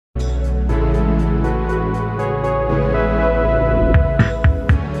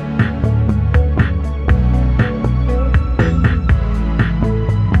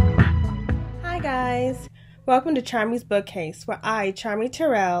Welcome to Charmy's Bookcase, where I, Charmy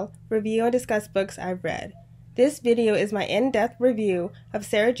Terrell, review and discuss books I've read. This video is my in-depth review of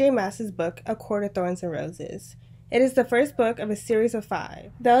Sarah J. Maas's book, A Court of Thorns and Roses. It is the first book of a series of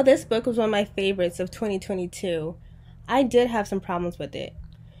 5. Though this book was one of my favorites of 2022, I did have some problems with it.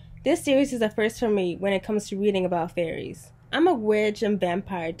 This series is a first for me when it comes to reading about fairies. I'm a witch and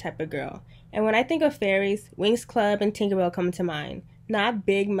vampire type of girl, and when I think of fairies, Winx Club and Tinkerbell come to mind. Not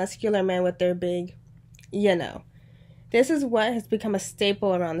big, muscular men with their big, you know. This is what has become a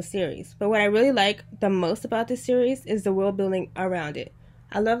staple around the series, but what I really like the most about this series is the world building around it.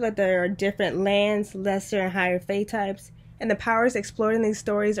 I love that there are different lands, lesser and higher fae types, and the powers explored in these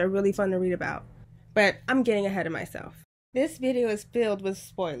stories are really fun to read about. But I'm getting ahead of myself. This video is filled with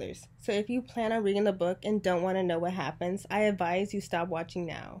spoilers, so if you plan on reading the book and don't want to know what happens, I advise you stop watching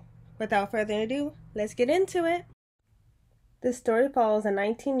now. Without further ado, let's get into it! The story follows a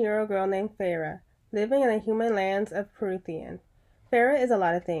 19-year-old girl named Farah, living in the human lands of Prothean. Farah is a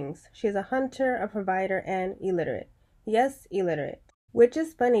lot of things. She is a hunter, a provider, and illiterate. Yes, illiterate. Which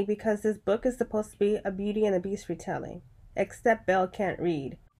is funny because this book is supposed to be a Beauty and the Beast retelling. Except Belle can't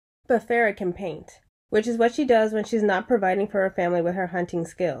read. But Farah can paint. Which is what she does when she's not providing for her family with her hunting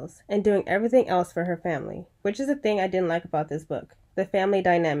skills, and doing everything else for her family. Which is the thing I didn't like about this book. The family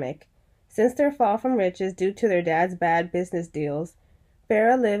dynamic. Since their fall from riches due to their dad's bad business deals,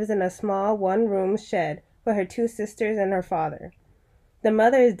 Farah lives in a small one-room shed with her 2 sisters and her father. The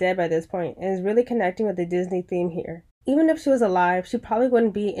mother is dead by this point and is really connecting with the Disney theme here. Even if she was alive, she probably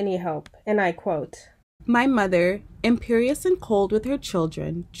wouldn't be any help, and I quote, "My mother, imperious and cold with her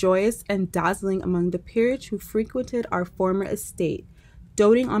children, joyous and dazzling among the peerage who frequented our former estate,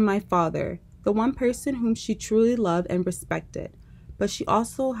 doting on my father, the one person whom she truly loved and respected, but she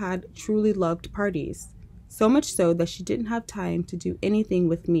also had truly loved parties. So much so that she didn't have time to do anything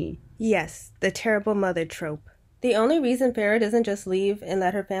with me." Yes, the terrible mother trope. The only reason Farah doesn't just leave and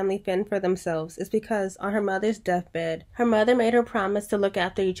let her family fend for themselves is because on her mother's deathbed, her mother made her promise to look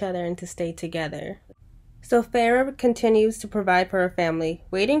after each other and to stay together. So Farah continues to provide for her family,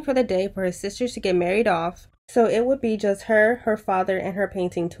 waiting for the day for her sisters to get married off, so it would be just her, her father, and her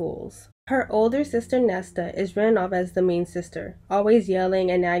painting tools. Her older sister Nesta is written off as the mean sister, always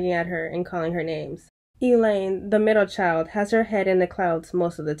yelling and nagging at her and calling her names. Elaine, the middle child, has her head in the clouds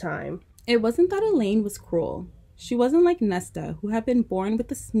most of the time. It wasn't that Elaine was cruel. She wasn't like Nesta, who had been born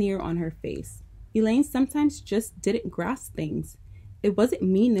with a sneer on her face. Elaine sometimes just didn't grasp things. It wasn't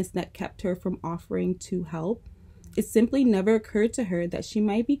meanness that kept her from offering to help. It simply never occurred to her that she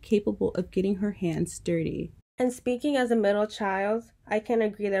might be capable of getting her hands dirty. And speaking as a middle child, I can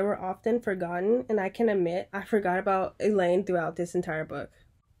agree that we're often forgotten, and I can admit I forgot about Elaine throughout this entire book.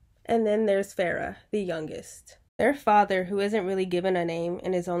 And then there's Farah, the youngest. Their father, who isn't really given a name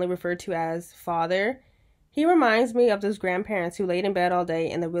and is only referred to as Father, he reminds me of those grandparents who laid in bed all day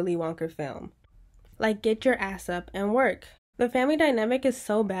in the Willy Wonka film. Like, get your ass up and work. The family dynamic is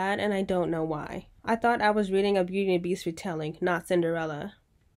so bad and I don't know why. I thought I was reading a Beauty and the Beast retelling, not Cinderella.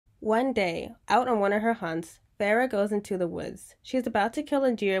 One day, out on one of her hunts, Farah goes into the woods. She's about to kill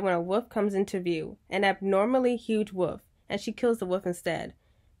a deer when a wolf comes into view, an abnormally huge wolf, and she kills the wolf instead.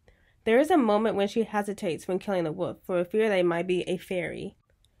 There is a moment when she hesitates when killing the wolf for a fear that it might be a fairy.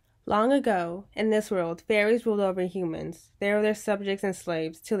 Long ago, in this world, fairies ruled over humans. They were their subjects and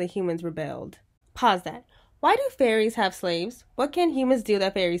slaves till the humans rebelled. Pause that. Why do fairies have slaves? What can humans do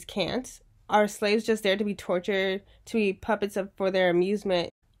that fairies can't? Are slaves just there to be tortured, to be puppets for their amusement?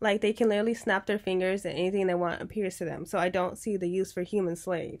 Like, they can literally snap their fingers and anything they want appears to them, so I don't see the use for human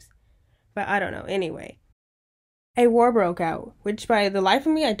slaves. But I don't know, anyway. A war broke out, which by the life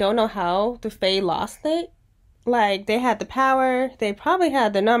of me, I don't know how the Fae lost it. Like, they had the power, they probably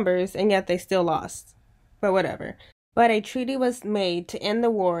had the numbers, and yet they still lost. But whatever. But a treaty was made to end the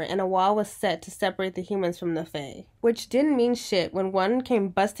war, and a wall was set to separate the humans from the Fae. Which didn't mean shit when one came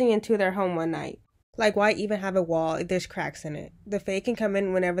busting into their home one night. Like, why even have a wall if there's cracks in it? The Fae can come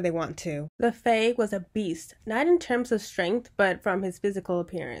in whenever they want to. The Fae was a beast, not in terms of strength, but from his physical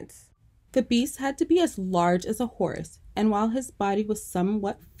appearance. The beast had to be as large as a horse, and while his body was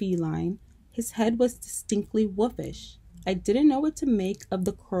somewhat feline, his head was distinctly wolfish. I didn't know what to make of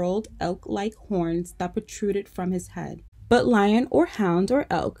the curled elk-like horns that protruded from his head. But lion or hound or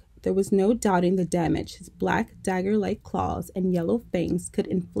elk, there was no doubting the damage his black dagger-like claws and yellow fangs could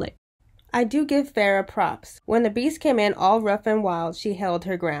inflict. I do give Farah props. When the beast came in all rough and wild, she held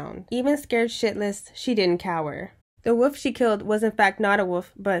her ground. Even scared shitless, she didn't cower. The wolf she killed was in fact not a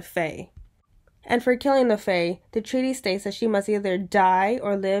wolf, but Fae. And for killing the Fae, the treaty states that she must either die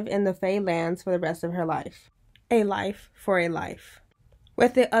or live in the Fae lands for the rest of her life. A life for a life.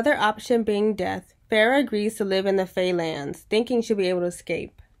 With the other option being death, Farah agrees to live in the Fey lands, thinking she'll be able to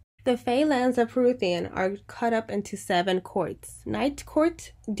escape. The Fey lands of Pruithian are cut up into 7 courts: Night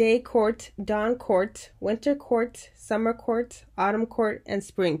Court, Day Court, Dawn Court, Winter Court, Summer Court, Autumn Court, and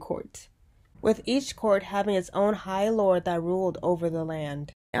Spring Court, with each court having its own High Lord that ruled over the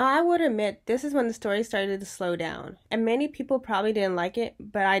land. Now, I would admit this is when the story started to slow down, and many people probably didn't like it,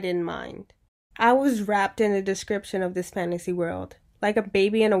 but I didn't mind. I was wrapped in the description of this fantasy world. Like a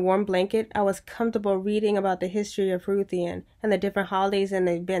baby in a warm blanket, I was comfortable reading about the history of Pruithian and the different holidays and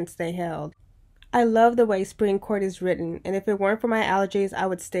events they held. I love the way Spring Court is written, and if it weren't for my allergies, I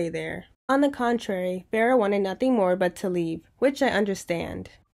would stay there. On the contrary, Farah wanted nothing more but to leave, which I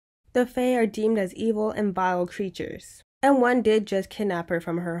understand. The Fae are deemed as evil and vile creatures, and one did just kidnap her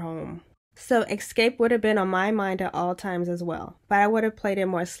from her home. So escape would have been on my mind at all times as well, but I would have played it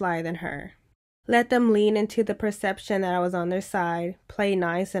more sly than her. Let them lean into the perception that I was on their side, play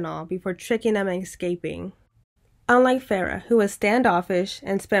nice and all, before tricking them and escaping. Unlike Farah, who was standoffish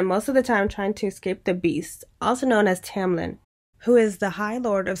and spent most of the time trying to escape the beast, also known as Tamlin, who is the High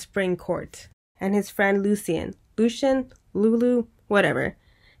Lord of Spring Court, and his friend Lucian, Lulu, whatever,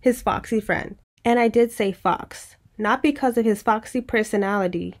 his foxy friend. And I did say fox, not because of his foxy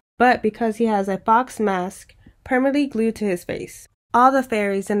personality, but because he has a fox mask permanently glued to his face. All the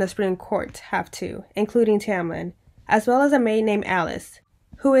fairies in the Spring Court have to, including Tamlin, as well as a maid named Alice,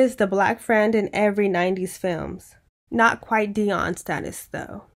 who is the black friend in every 90s films. Not quite Dion status,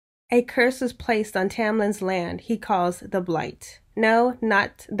 though. A curse was placed on Tamlin's land he calls the Blight. No,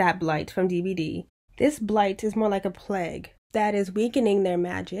 not that Blight from DVD. This Blight is more like a plague that is weakening their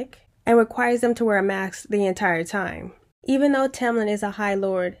magic and requires them to wear a mask the entire time. Even though Tamlin is a High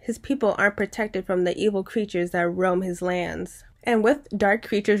Lord, his people aren't protected from the evil creatures that roam his lands. And with dark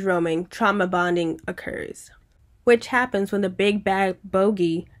creatures roaming, trauma bonding occurs, which happens when the big bad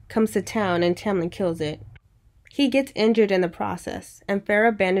bogey comes to town and Tamlin kills it. He gets injured in the process, and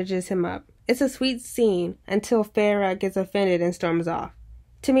Farah bandages him up. It's a sweet scene until Farah gets offended and storms off.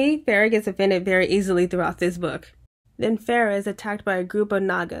 To me, Farah gets offended very easily throughout this book. Then Farah is attacked by a group of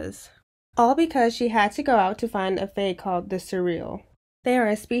Nagas, all because she had to go out to find a Fae called the Surreal. They are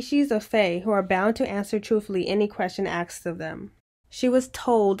a species of Fae who are bound to answer truthfully any question asked of them. She was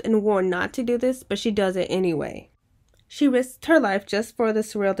told and warned not to do this, but she does it anyway. She risks her life just for the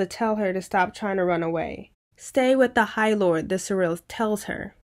Surreal to tell her to stop trying to run away. Stay with the High Lord, the Surreal tells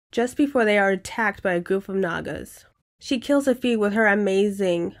her, just before they are attacked by a group of Nagas. She kills a few with her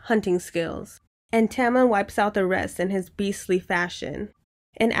amazing hunting skills, and Tamlin wipes out the rest in his beastly fashion.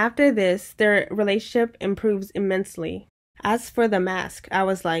 And after this, their relationship improves immensely. As for the mask, I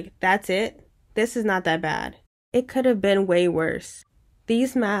was like, that's it? This is not that bad. It could have been way worse.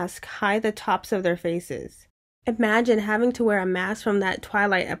 These masks hide the tops of their faces. Imagine having to wear a mask from that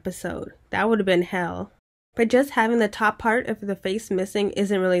Twilight episode. That would have been hell. But just having the top part of the face missing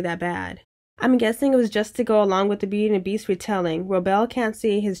isn't really that bad. I'm guessing it was just to go along with the Beauty and the Beast retelling, where Belle can't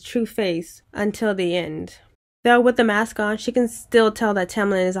see his true face until the end. Though with the mask on, she can still tell that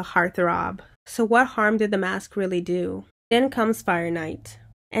Tamlin is a heartthrob. So what harm did the mask really do? Then comes Fire Night,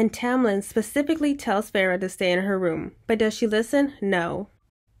 and Tamlin specifically tells Farah to stay in her room, but does she listen? No.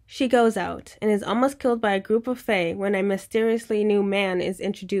 She goes out, and is almost killed by a group of Fae when a mysteriously new man is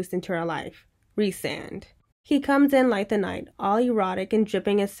introduced into her life, Rhysand. He comes in like the night, all erotic and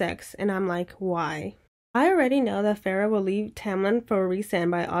dripping in sex, and I'm like, why? I already know that Farah will leave Tamlin for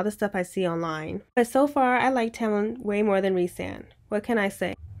Rhysand by all the stuff I see online, but so far I like Tamlin way more than Rhysand. What can I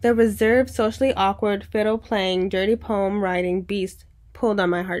say? The reserved, socially awkward, fiddle-playing, dirty poem-writing beast pulled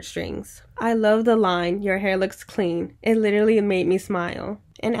on my heartstrings. I love the line, "Your hair looks clean." It literally made me smile.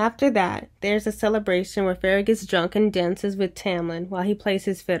 And after that, there's a celebration where Farah gets drunk and dances with Tamlin while he plays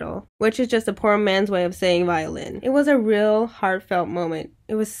his fiddle, which is just a poor man's way of saying violin. It was a real, heartfelt moment.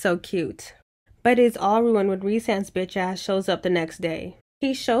 It was so cute. But it is all ruined when Rhysand's bitch ass shows up the next day.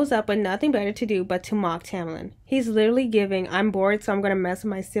 He shows up with nothing better to do but to mock Tamlin. He's literally giving, "I'm bored, so I'm gonna mess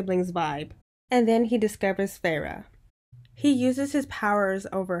with my siblings" vibe. And then he discovers Farah. He uses his powers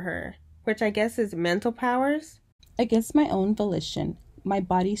over her, which I guess is mental powers? Against my own volition, my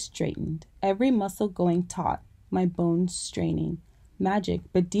body straightened, every muscle going taut, my bones straining. Magic,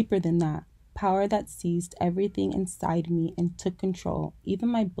 but deeper than that. Power that seized everything inside me and took control. Even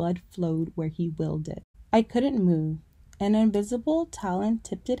my blood flowed where he willed it. I couldn't move. An invisible,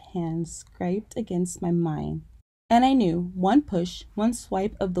 talon-tipped hand scraped against my mind. And I knew one push, one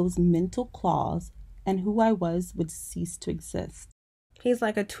swipe of those mental claws, and who I was would cease to exist. He's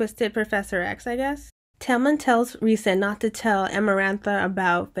like a twisted Professor X, I guess. Tamlin tells Rhysand not to tell Amarantha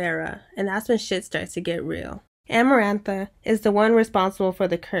about Farah, and that's when shit starts to get real. Amarantha is the one responsible for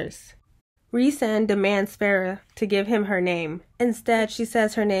the curse. Rhysand demands Farah to give him her name. Instead, she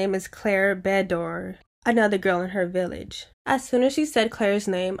says her name is Claire Bedor, another girl in her village. As soon as she said Claire's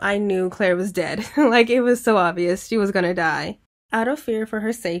name, I knew Claire was dead. Like, it was so obvious she was gonna die. Out of fear for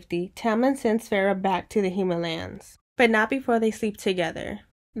her safety, Tamlin sends Farah back to the human lands, but not before they sleep together.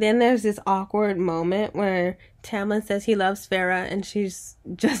 Then there's this awkward moment where Tamlin says he loves Farah and she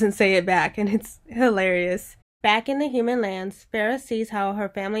doesn't say it back, and it's hilarious. Back in the human lands, Farah sees how her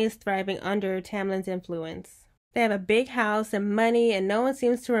family is thriving under Tamlin's influence. They have a big house and money, and no one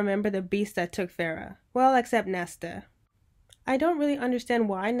seems to remember the beast that took Farah. Well, except Nesta. I don't really understand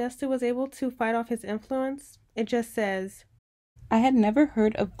why Nesta was able to fight off his influence. It just says, I had never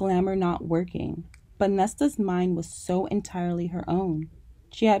heard of glamour not working, but Nesta's mind was so entirely her own.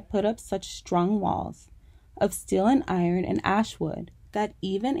 She had put up such strong walls of steel and iron and ashwood that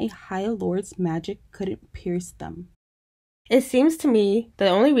even a High Lord's magic couldn't pierce them. It seems to me the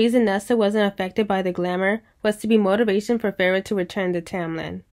only reason Nesta wasn't affected by the glamour was to be motivation for Farah to return to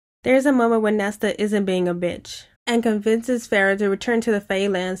Tamlin. There's a moment when Nesta isn't being a bitch and convinces Farah to return to the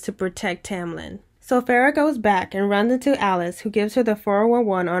Faelands to protect Tamlin. So Farah goes back and runs into Alice, who gives her the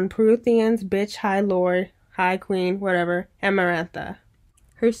 411 on Pruithian's bitch High Lord, High Queen, whatever, Amarantha.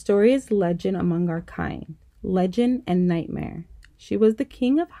 Her story is legend among our kind, legend and nightmare. She was the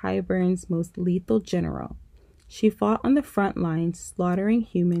king of Hybern's most lethal general. She fought on the front lines, slaughtering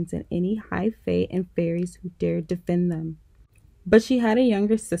humans and any high fae and fairies who dared defend them. But she had a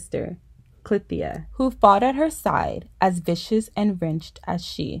younger sister, Clythia, who fought at her side, as vicious and wrenched as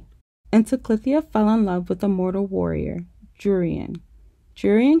she. And so Clythia fell in love with a mortal warrior, Jurian.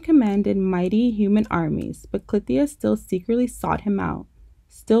 Jurian commanded mighty human armies, but Clythia still secretly sought him out,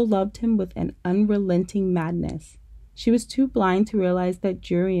 still loved him with an unrelenting madness. She was too blind to realize that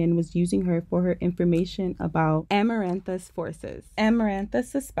Jurian was using her for her information about Amarantha's forces. Amarantha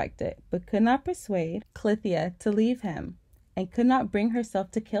suspected, but could not persuade Clythia to leave him, and could not bring herself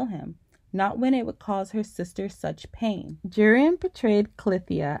to kill him, not when it would cause her sister such pain. Jurian betrayed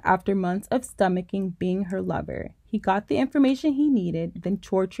Clythia after months of stomaching being her lover. He got the information he needed, then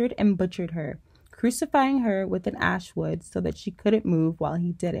tortured and butchered her, crucifying her with an ashwood so that she couldn't move while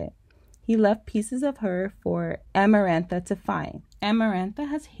he did it. He left pieces of her for Amarantha to find. Amarantha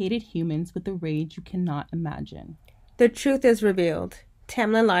has hated humans with a rage you cannot imagine. The truth is revealed.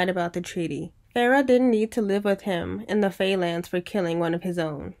 Tamlin lied about the treaty. Farah didn't need to live with him in the Faelands for killing one of his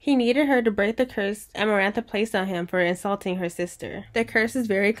own. He needed her to break the curse Amarantha placed on him for insulting her sister. The curse is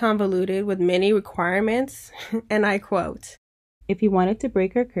very convoluted with many requirements, and I quote, If he wanted to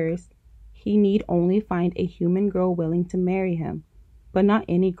break her curse, he need only find a human girl willing to marry him, but not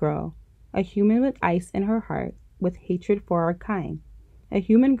any girl. A human with ice in her heart, with hatred for our kind. A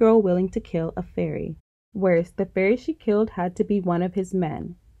human girl willing to kill a fairy. Worse, the fairy she killed had to be one of his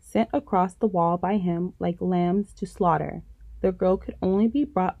men, sent across the wall by him like lambs to slaughter. The girl could only be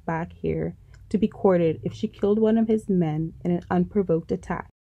brought back here to be courted if she killed one of his men in an unprovoked attack.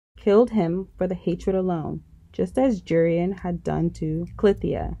 Killed him for the hatred alone, just as Jurian had done to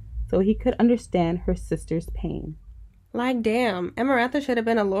Clythia, so he could understand her sister's pain. Like, damn, Amarantha should have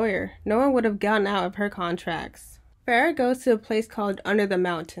been a lawyer. No one would have gotten out of her contracts. Farah goes to a place called Under the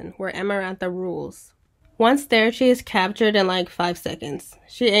Mountain, where Amarantha rules. Once there, she is captured in like 5 seconds.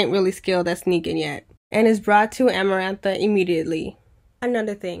 She ain't really skilled at sneaking yet, and is brought to Amarantha immediately.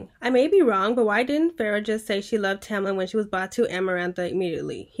 Another thing, I may be wrong, but why didn't Farah just say she loved Tamlin when she was brought to Amarantha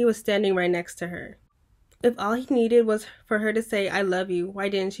immediately? He was standing right next to her. If all he needed was for her to say, I love you, why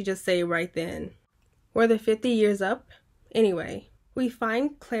didn't she just say it right then? Were the 50 years up? Anyway, we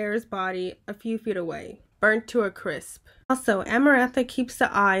find Claire's body a few feet away, burnt to a crisp. Also, Amarantha keeps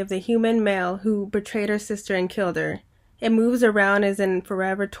the eye of the human male who betrayed her sister and killed her. It moves around as in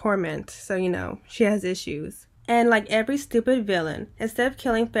forever torment, so you know, she has issues. And like every stupid villain, instead of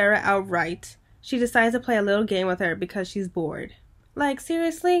killing Farah outright, she decides to play a little game with her because she's bored. Like,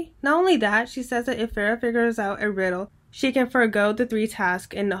 seriously? Not only that, she says that if Farah figures out a riddle, she can forego the 3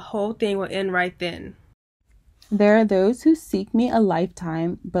 tasks and the whole thing will end right then. There are those who seek me a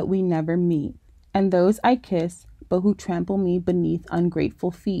lifetime, but we never meet, and those I kiss, but who trample me beneath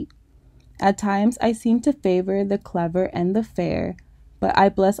ungrateful feet. At times I seem to favor the clever and the fair, but I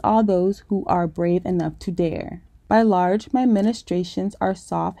bless all those who are brave enough to dare. By large my ministrations are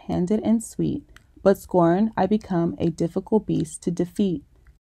soft-handed and sweet, but scorned I become a difficult beast to defeat.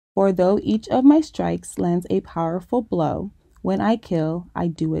 For though each of my strikes lands a powerful blow, when I kill, I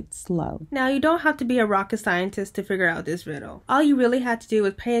do it slow. Now, you don't have to be a rocket scientist to figure out this riddle. All you really had to do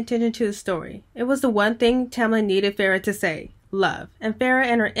was pay attention to the story. It was the one thing Tamlin needed Farah to say, love, and Farah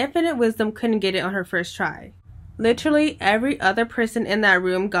in her infinite wisdom couldn't get it on her first try. Literally every other person in that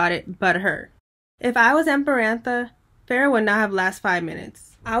room got it but her. If I was Amarantha, Farrah would not have last 5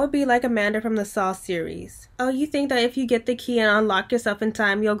 minutes. I would be like Amanda from the Saw series. Oh, you think that if you get the key and unlock yourself in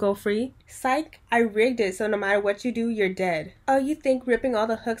time, you'll go free? Psych, I rigged it so no matter what you do, you're dead. Oh, you think ripping all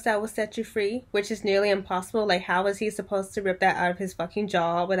the hooks out will set you free? Which is nearly impossible, like how was he supposed to rip that out of his fucking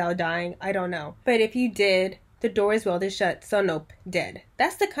jaw without dying? I don't know. But if you did, the door is welded shut, so nope, dead.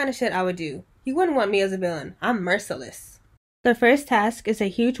 That's the kind of shit I would do. You wouldn't want me as a villain. I'm merciless. The first task is a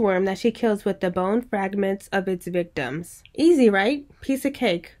huge worm that she kills with the bone fragments of its victims. Easy, right? Piece of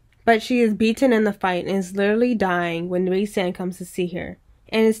cake. But she is beaten in the fight and is literally dying when Rhysand comes to see her.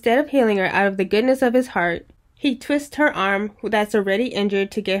 And instead of healing her out of the goodness of his heart, he twists her arm that's already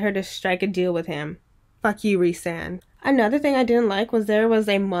injured to get her to strike a deal with him. Fuck you, Rhysand. Another thing I didn't like was there was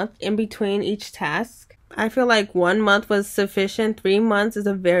a month in between each task. I feel like 1 month was sufficient. 3 months is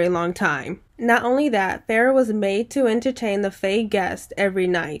a very long time. Not only that, Farrah was made to entertain the Fae guest every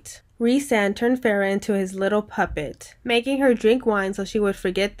night. Rhysand turned Farrah into his little puppet, making her drink wine so she would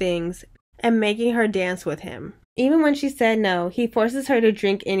forget things, and making her dance with him. Even when she said no, he forces her to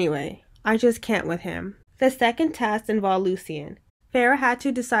drink anyway. I just can't with him. The second task involved Lucien. Farrah had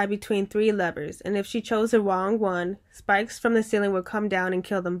to decide between 3 levers, and if she chose the wrong one, spikes from the ceiling would come down and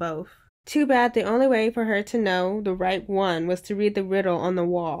kill them both. Too bad the only way for her to know the right one was to read the riddle on the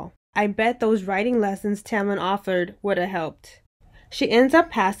wall. I bet those writing lessons Tamlin offered would have helped. She ends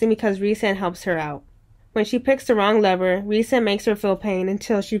up passing because Rhysand helps her out. When she picks the wrong lever, Rhysand makes her feel pain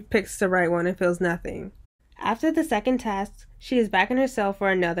until she picks the right one and feels nothing. After the second task, she is back in her cell for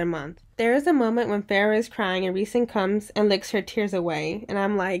another month. There is a moment when Farrah is crying and Rhysand comes and licks her tears away, and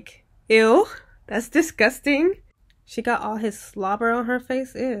I'm like, ew, that's disgusting. She got all his slobber on her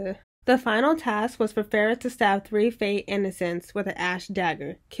face, ew. The final task was for Farrah to stab 3 Fae innocents with an ash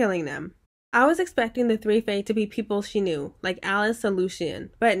dagger, killing them. I was expecting the 3 Fae to be people she knew, like Alice or Lucien,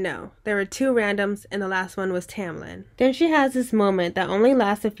 but no, there were 2 randoms and the last one was Tamlin. Then she has this moment that only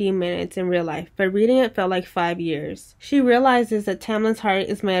lasts a few minutes in real life, but reading it felt like 5 years. She realizes that Tamlin's heart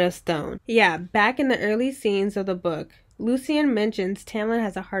is made of stone. Yeah, back in the early scenes of the book, Lucien mentions Tamlin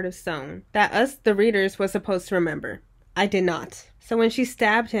has a heart of stone, that us, the readers, were supposed to remember. I did not. So when she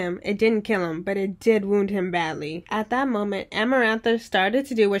stabbed him, it didn't kill him, but it did wound him badly. At that moment, Amarantha started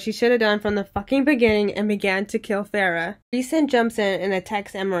to do what she should have done from the fucking beginning and began to kill Farrah. Rhysand jumps in and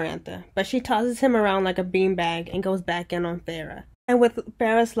attacks Amarantha, but she tosses him around like a beanbag and goes back in on Farrah. And with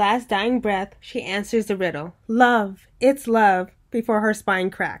Farrah's last dying breath, she answers the riddle. Love. It's love, before her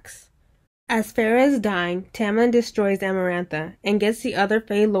spine cracks. As Farrah is dying, Tamlin destroys Amarantha and gets the other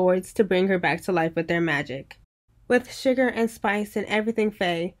Fae Lords to bring her back to life with their magic. With sugar and spice and everything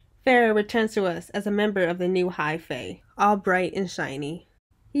Fae, Farrah returns to us as a member of the new High Fae, all bright and shiny.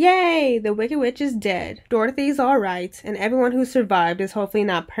 Yay! The Wicked Witch is dead, Dorothy's alright, and everyone who survived is hopefully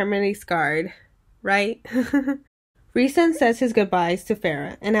not permanently scarred. Right? Rhysand says his goodbyes to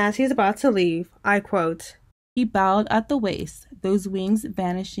Farrah, and as he's about to leave, I quote, He bowed at the waist, those wings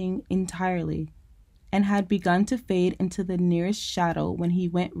vanishing entirely, and had begun to fade into the nearest shadow when he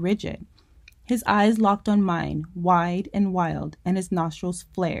went rigid. His eyes locked on mine, wide and wild, and his nostrils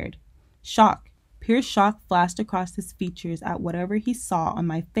flared. Shock, pure shock flashed across his features at whatever he saw on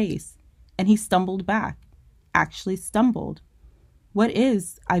my face, and he stumbled back. Actually stumbled. What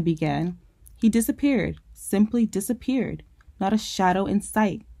is? I began. He disappeared, simply disappeared, not a shadow in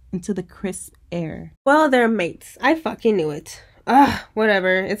sight, into the crisp air. Well, they're mates. I fucking knew it. Ugh,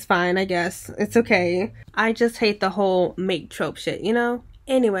 whatever. It's fine, I guess. It's okay. I just hate the whole mate trope shit, you know?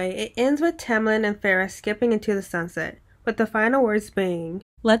 Anyway, it ends with Tamlin and Farrah skipping into the sunset, with the final words being,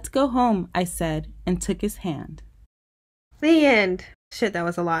 Let's go home, I said, and took his hand. The end. Shit, that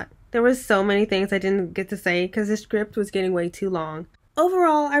was a lot. There were so many things I didn't get to say because the script was getting way too long.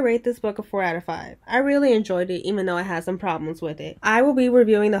 Overall, I rate this book a 4 out of 5. I really enjoyed it even though I had some problems with it. I will be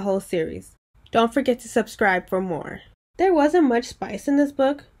reviewing the whole series. Don't forget to subscribe for more. There wasn't much spice in this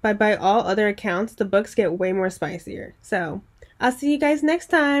book, but by all other accounts, the books get way more spicier. So, I'll see you guys next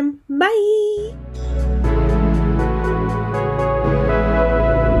time. Bye!